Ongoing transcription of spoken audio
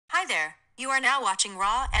Hi there, you are now watching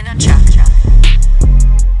Raw and Unchuck.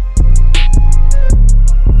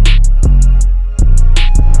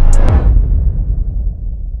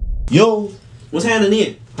 Yo, what's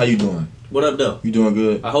happening? How you doing? What up, though? You doing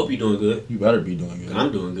good? I hope you're doing good. You better be doing good.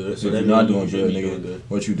 I'm doing good. So if you're not doing good, nigga, doing good.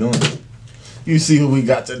 What you doing? You see who we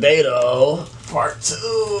got today, though. Part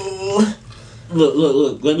 2.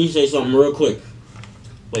 Look. Let me say something real quick.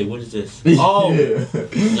 Wait, what is this? Oh, yeah.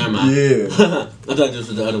 Never mind. Yeah. I thought this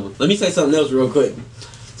was the other one. Let me say something else real quick.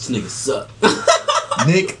 This nigga suck.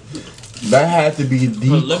 Nick, that had to be the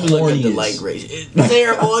Let me look at the light grade. It's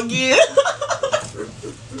terrible again.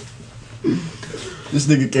 This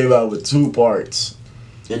nigga came out with 2 parts.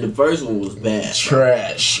 And the first one was bad.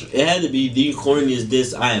 Trash. It had to be the corniest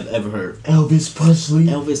diss I have ever heard. Elvis Presley.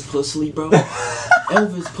 Elvis Pusley, bro.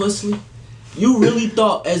 Elvis Pusley. You really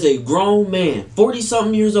thought as a grown man,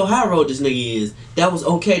 40-something years old, how old this nigga is, that was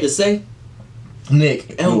okay to say?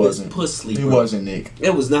 Nick, Elvis it wasn't. Pusley, It bro. wasn't, Nick.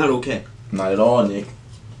 It was not okay. Not at all, Nick.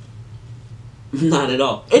 Not at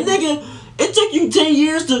all. And nigga, it took you 10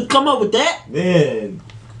 years to come up with that? Man,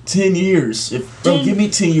 10 years. Bro, give me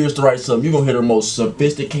 10 years to write something. You're going to hear the most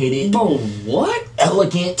sophisticated. Bro, what?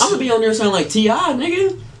 Elegant. I'm gonna be on there sounding like T.I.,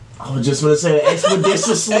 nigga. I was just gonna say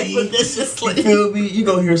expeditiously. Expeditiously. You feel me? You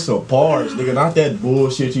gonna hear some bars, nigga. Not that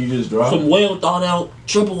bullshit you just dropped. Some well thought out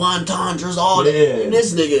triple entendres, all that. Yeah. And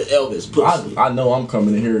this nigga Elvis Pusley. I know I'm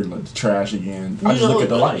coming in here like the trash again. I just look at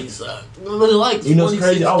the likes. You know what's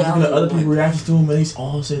crazy? I was looking at other people's reactions to him, and they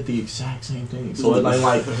all said the exact same thing. So it's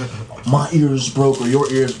like my ears broke or your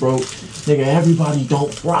ears broke. Nigga, everybody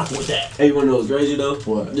don't rock with that. Hey, you wanna know what's crazy though?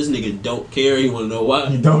 What? This nigga don't care. You wanna know why?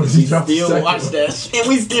 He don't. He still watch that shit. And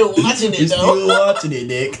we still watching it We though. still watching it,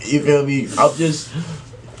 Nick. You feel me? This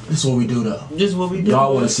is what we do though. Just what we do.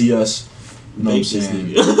 Y'all want to see us? You know what I'm saying?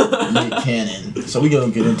 Nick Cannon. So we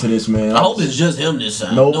gonna get into this, man. I hope it's just him this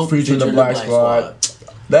time. No featuring the Black Squad.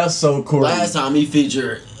 That's so cool. Last time he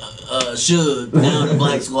featured Suge, now the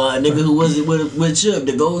Black Squad. Nigga who was it with Suge,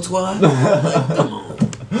 the Gold Squad? Like, come on.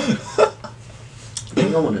 I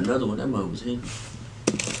think I want another one. That mother was hitting.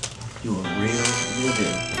 You a real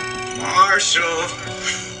nigga. Marshall.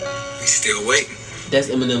 We still waiting. That's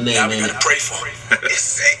Eminem name, Now man. we gotta pray for him.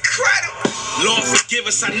 It's incredible. Lord forgive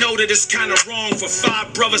us, I know that it's kind of wrong for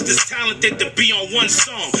 5 brothers that's talented to be on one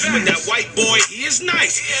song. But that white boy, he is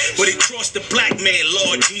nice. But he crossed the black man,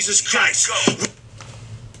 Lord Jesus Christ.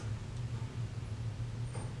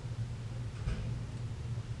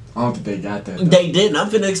 I don't think they got that. Though. They didn't. I'm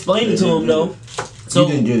finna explain it to him, though. So,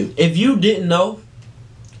 you didn't get it. If you didn't know,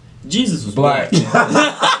 Jesus was black.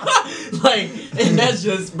 Like, and that's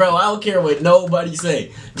just, bro, I don't care what nobody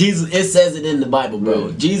say. Jesus, it says it in the Bible, bro.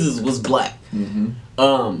 Really? Jesus was black. Mm-hmm.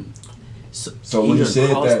 So when he said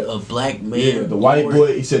that, a black man, yeah, the white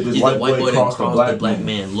boy, he said this white boy crossed the black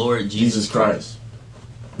man, Lord Jesus Christ.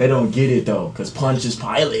 They don't get it though, cause Pontius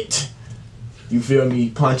Pilate. You feel me?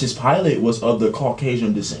 Pontius Pilate was of the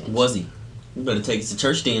Caucasian descent. Was he? You better take us to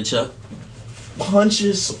church then, Chuck.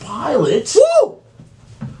 Pontius Pilate. Woo!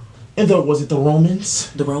 And was it the Romans?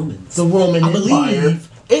 The Romans. The Roman I Empire. believe,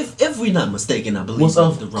 if we're not mistaken, I believe Was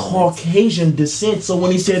of the Romans. Caucasian descent. So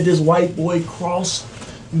when he said this white boy crossed,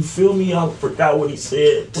 you feel me? I forgot what he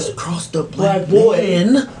said. Just cross the black boy.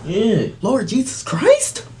 man. Yeah. Lord Jesus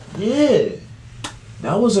Christ. Yeah.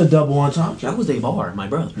 That was a double entendre. That was a bar, my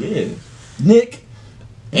brother. Yeah. Nick.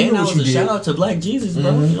 And that was a shout out to Black Jesus, bro.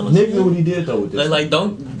 Mm-hmm. You know what Nick I'm knew what he did though with this. Like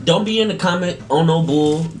don't be in the comment on no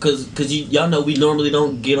bull, cause y'all know we normally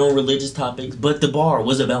don't get on religious topics, but the bar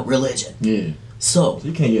was about religion. Yeah. So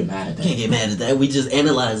you can't get mad at that. Can't get mad at that. We just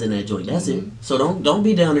analyzing that joint. That's it. So don't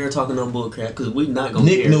be down there talking no bull crap, cause we not gonna.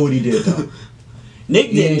 Nick care. knew what he did though.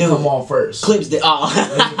 Nick didn't come on first. Clips did. Oh. He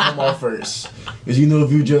didn't come on first. Cause you know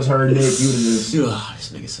if you just heard Nick, you would've just this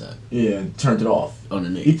nigga suck. Yeah, turned it off. On the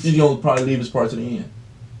Nick. He's gonna probably leave his part to the end.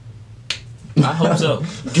 I hope so.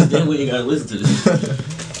 Cause then we ain't gotta listen to this.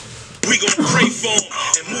 We gon' pray for him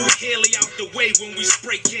and move Haley out the way when we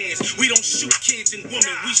spray cans. We don't shoot kids and women,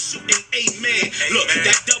 we shootin' amen. Look,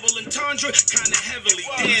 that double entendre, kinda heavily.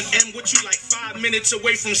 Damn, M, what you like 5 minutes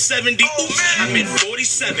away from 70? Oops, I'm in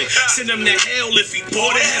 47. Send him to hell if he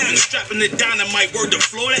bought to heaven. Strapping the dynamite, word to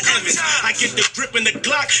Florida Evans. I get the grip in the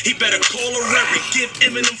Glock, he better call a reverend. Give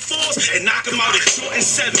Eminem 4s and knock him out at Jordan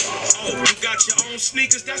 7. Oh, you got your own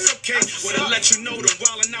sneakers, that's okay. Wanna let you know them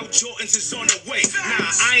wildin' out Jordans is on the way. Nah,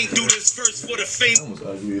 I ain't do this first for the fame. That was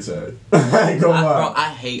ugly as hell. I ain't gonna lie. Bro, I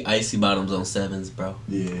hate icy bottoms on 7s, bro.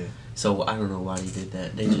 Yeah. So I don't know why they did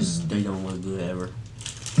that. They just they don't look good ever.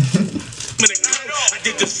 I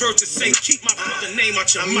did this verse to say, keep my brother name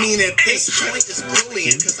out your mouth. I mean, at this point, it's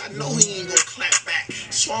bullying, because I know he ain't gonna clap back.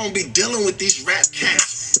 So I don't be dealing with these rap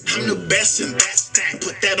cats. I'm the best and that's that.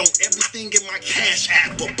 Put that on everything in my cash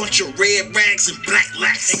app. A bunch of red rags and black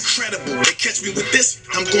lacks. Incredible. They catch me with this,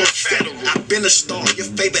 I'm going federal. I've been a star. Your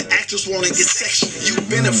favorite actress wanna get sexual. You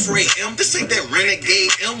been afraid, M. This ain't that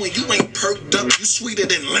renegade, M. When you ain't perked up, you sweeter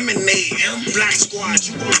than lemonade, M. Black Squad,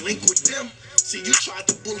 you gon' link with them. See, you tried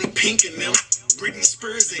to bully Pink and them. Britney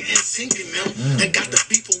Spears and NSYNC in them. And got the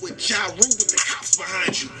beefing with Ja Rule with the cops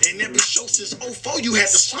behind you. And every show since 04, you had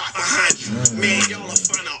the SWAT behind you. Man, y'all will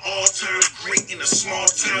find an all-time great in a small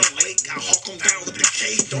town lake. I hawk them down with the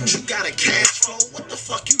K. Don't you got a cash flow? What the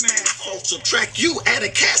fuck you mad for? Subtract you, add a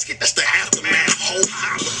casket, that's the aftermath. Ho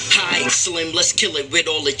holla. Hi, Slim, let's kill it with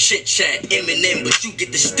all the chit chat. Eminem, but you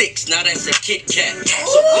get the sticks, now that's a Kit Kat.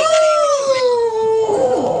 So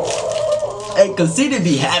Hey, Conceited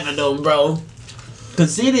be having them, bro.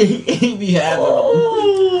 Conceited, he be having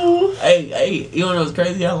them. Hey, you wanna know what's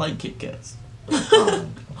crazy? I like Kit Kats.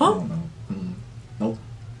 Huh? Nope.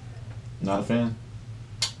 Not a fan.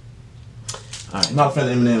 Alright. Not a fan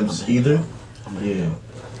of Eminem's either. Yeah.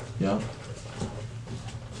 Yeah.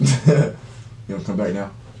 You wanna come back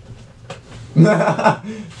now?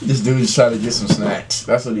 This dude just tried to get some snacks.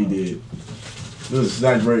 That's what he did. It was a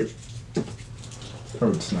snack break.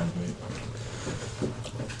 Perfect snack break.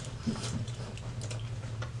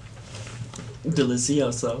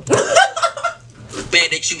 Delicioso. bad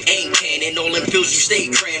that you ain't canning. All them pills you stay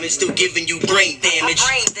cramming, still giving you brain damage.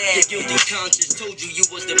 Your guilty conscience told you you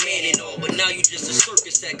was the man and all, but now you just a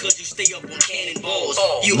circus act cause you stay up on cannonballs.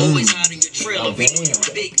 You always hide in your trailer, we know you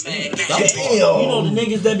big man. Damn. You know the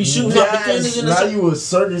niggas that be shooting out the cannons in the now you a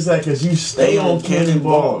circus act cause you stay on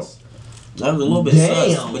cannonballs. That was a little bit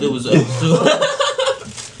sus, but it was still.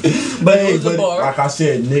 But hey, like I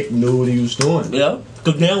said, Nick knew what he was doing. Yeah,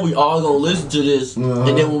 because now we all gonna listen to this,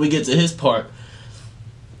 and then when we get to his part,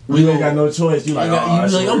 we ain't got no choice. You like,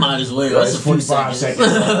 I might as well. That's 45 seconds.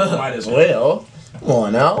 Might as well. Come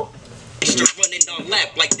on now. Running on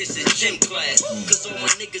lap like this is gym class. Cause all my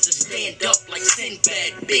niggas are stand up like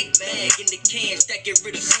Sinbad. Big bag in the cans that get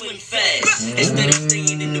rid of slim fast. Instead of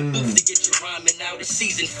staying in the booth to get your rhyming out, it's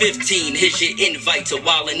season 15. Here's your invite to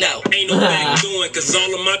wildin' out. Ain't no back doing cause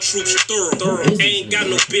all of my troops thorough. Ain't got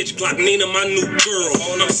no bitch Glock, Nina my new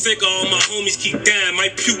girl. I'm sick of all my homies keep dying,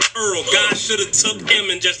 might puke Earl. God should've took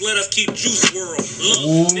him and just let us keep Juice World.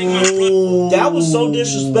 Look, that was so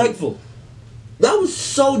disrespectful. That was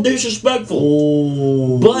so disrespectful.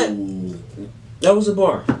 Ooh. But that was a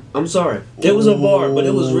bar. I'm sorry. It was a bar, but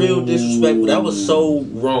it was real disrespectful. That was so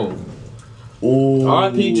wrong.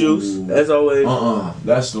 R.I.P. Juice, as always.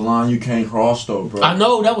 That's the line you can't cross though, bro. I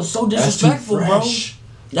know, that was so disrespectful, bro.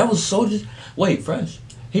 That was so wait, Fresh.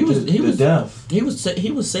 He was deaf. He was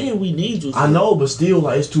saying we need you. I know, but still,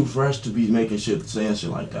 like it's too fresh to be making shit, saying shit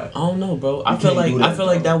like that. I don't know, bro. I feel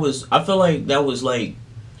like that was like.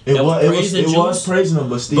 It was praising him,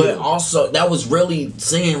 but still. But also, that was really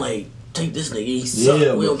saying, like, take this nigga, he suck.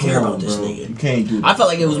 Yeah, we don't care about this nigga. You can't do that. I felt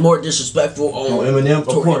like it was more disrespectful on Eminem, of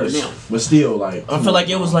course. Eminem. But still, like. I feel like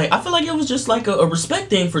it was just like a respect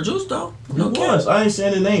thing for Juice, though. No it was. I ain't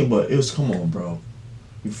saying the name, but it was, come on, bro.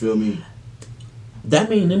 You feel me? That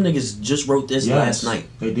mean them niggas just wrote this last night.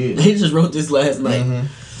 They did. They just wrote this last night.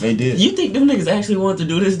 They did. You think them niggas actually wanted to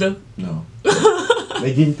do this, though? No.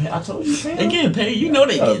 They getting paid. I told you, man. They getting paid. You know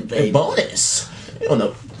they getting paid. A bonus. You don't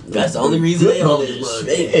know. That's the only reason they on this mug.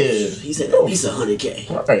 He said at least $100K.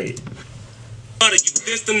 Right. You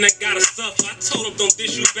diss them that gotta suffer. I told them don't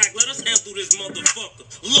dish you back. Let us handle this motherfucker.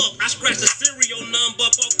 Look, I scratched the cereal number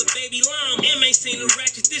up off the baby llama. M ain't seen a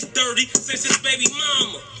ratchet this dirty since his baby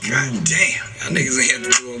mama. God damn, y'all niggas ain't have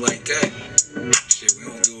to do it like that. Shit, we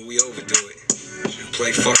don't do it, we overdo it.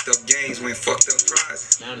 Play fucked up games, win fucked up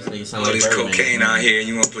prizes. Now this nigga sound all like this Birdman. Cocaine out here, and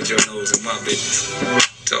you wanna put your nose in my business.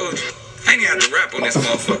 Told you. I ain't even have to rap on this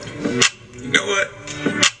motherfucker. You know what?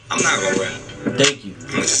 I'm not gonna rap. Thank you. I'm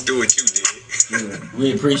gonna just do what you did.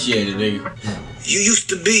 We appreciate it, nigga. You used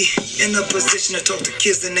to be in a position to talk to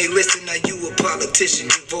kids and they listen. Now you a politician.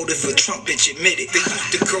 You voted for Trump, bitch, admit it. They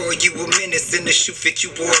used to call you a menace and the shoe fit you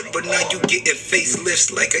wore. But now you getting facelifts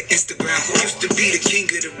like an Instagram. Who used to be the king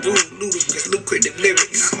of the rude, ludicrous, lucrative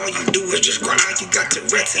lyrics. All you do is just cry. You got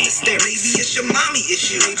Tourette's and hysterics. Maybe it's your mommy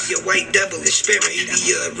issue. Maybe your white devilish spirit. Maybe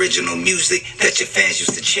your original music that your fans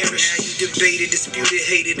used to cherish. Now you debated, disputed,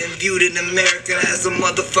 hated, and viewed in America as a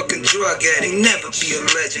motherfucking drug addict. Never be a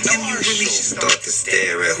legend. And you really should start to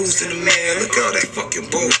stare at who's in the mirror. Look all that fucking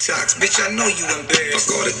Botox. Bitch, I know you embarrassed.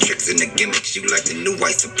 Fuck all the tricks and the gimmicks. You like the new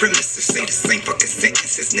white supremacists. Say the same fucking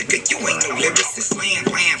sentences. Nigga, you ain't no lyricist. Slam,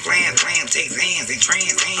 takes hands and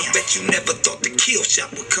trans hands. I bet you never thought the kill shot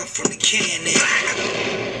would come from the cannon.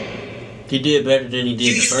 He did better than he did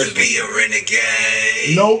You the used first to be a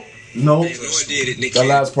renegade. Nope. Nope. Did it, Nick That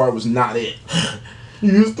last part was not it.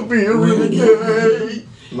 You used to be a renegade.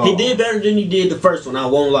 No. He did better than he did the first one. I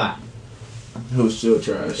won't lie. It was still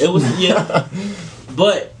trash. It was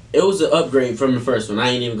but it was an upgrade from the first one. I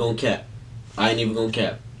ain't even gonna cap.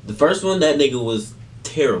 The first one, that nigga was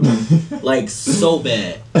terrible, like so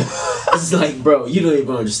bad. It's like, bro, you don't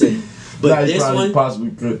even understand. But this one,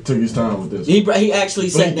 possibly took his time with this. He actually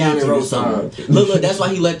sat down and wrote something. Look, that's why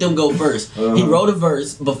he let them go first. He wrote a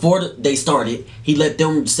verse before they started. He let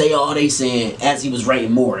them say all they saying as he was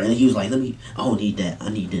writing more, and he was like, I don't need that. I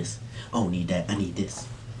need this. I don't need that. I need this.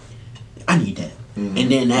 I need that.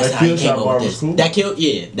 And then that's how he came up with this. Cool. That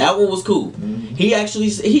that one was cool. He actually,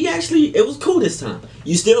 it was cool this time.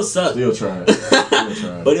 You still suck. Still trying.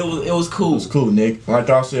 But it was cool. It's cool, Nick. Like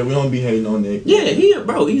I said, we don't be hating on Nick. Yeah,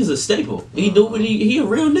 he's a staple. He do what he a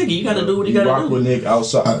real nigga. You gotta do what he gotta do. Rock with Nick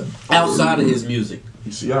outside of his music.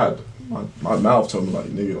 You see, my mouth told me like,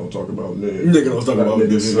 nigga don't talk about Nick. Nigga don't talk about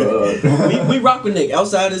Nick. We rock with Nick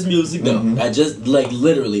outside his music though. I just like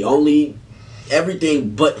literally only everything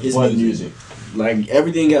but his music. Like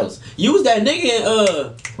everything else. You was that nigga in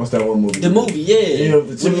what's that one movie? The movie, yeah.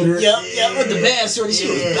 The Twitter. Yep, with the bad shorty.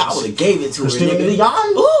 I would have gave it to her.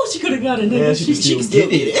 Nigga. Ooh, she could have got it, nigga. Yeah, she could still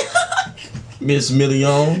get it. Miss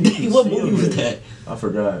Million. What movie was that? I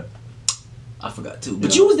forgot too.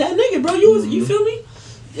 But you was that nigga, bro. You was you feel me?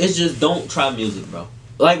 It's just don't try music, bro.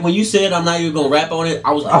 Like when you said I'm not even gonna rap on it,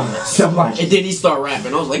 I was like, and then he start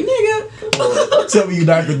rapping. I was like, nigga, tell me you're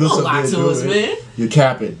not gonna do don't lie something to us, man. You're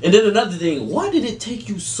capping. And then another thing, why did it take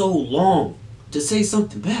you so long to say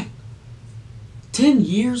something back? 10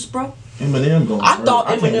 years, bro. Eminem going. I thought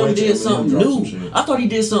Eminem did something new. I thought he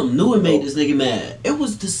did something new and made this nigga mad. It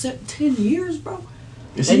was the 10 years, bro.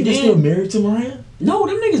 Is he still married to Mariah? No,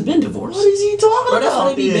 them niggas been divorced. What is he talking about? That's why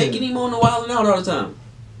they be making him on the Wild and Out all the time.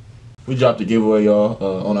 We dropped a giveaway, y'all,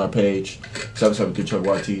 on our page. 772 Chuck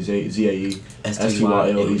YT ZAE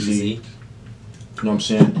STYLEZ. You know what I'm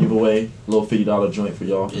saying? Giveaway, little $50 joint for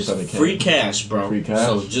y'all. It's free cash, bro. Free cash.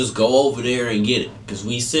 So just go over there and get it, cause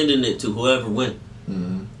we sending it to whoever win.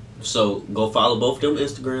 So go follow both of them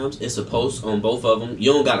Instagrams. It's a post on both of them.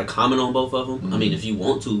 You don't gotta comment on both of them. I mean, if you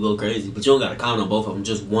want to, go crazy, but you don't gotta comment on both of them.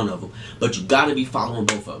 Just one of them. But you gotta be following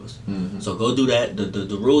both of us. So go do that.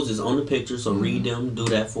 The rules is on the picture. So read them. Do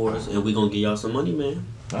that for us, and we gonna get y'all some money, man.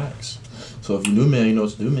 Thanks. So if you new, man, you know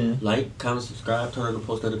what to do, man. Like, comment, subscribe, turn on the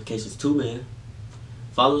post notifications too, man.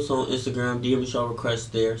 Follow us on Instagram. DM us your requests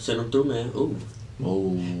there. Send them through, man. Ooh.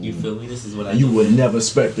 Oh. You feel me? This is what I You do. would never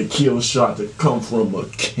expect a kill shot to come from a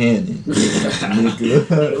cannon.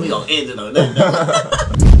 Nigga. We gonna end it on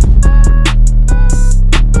that.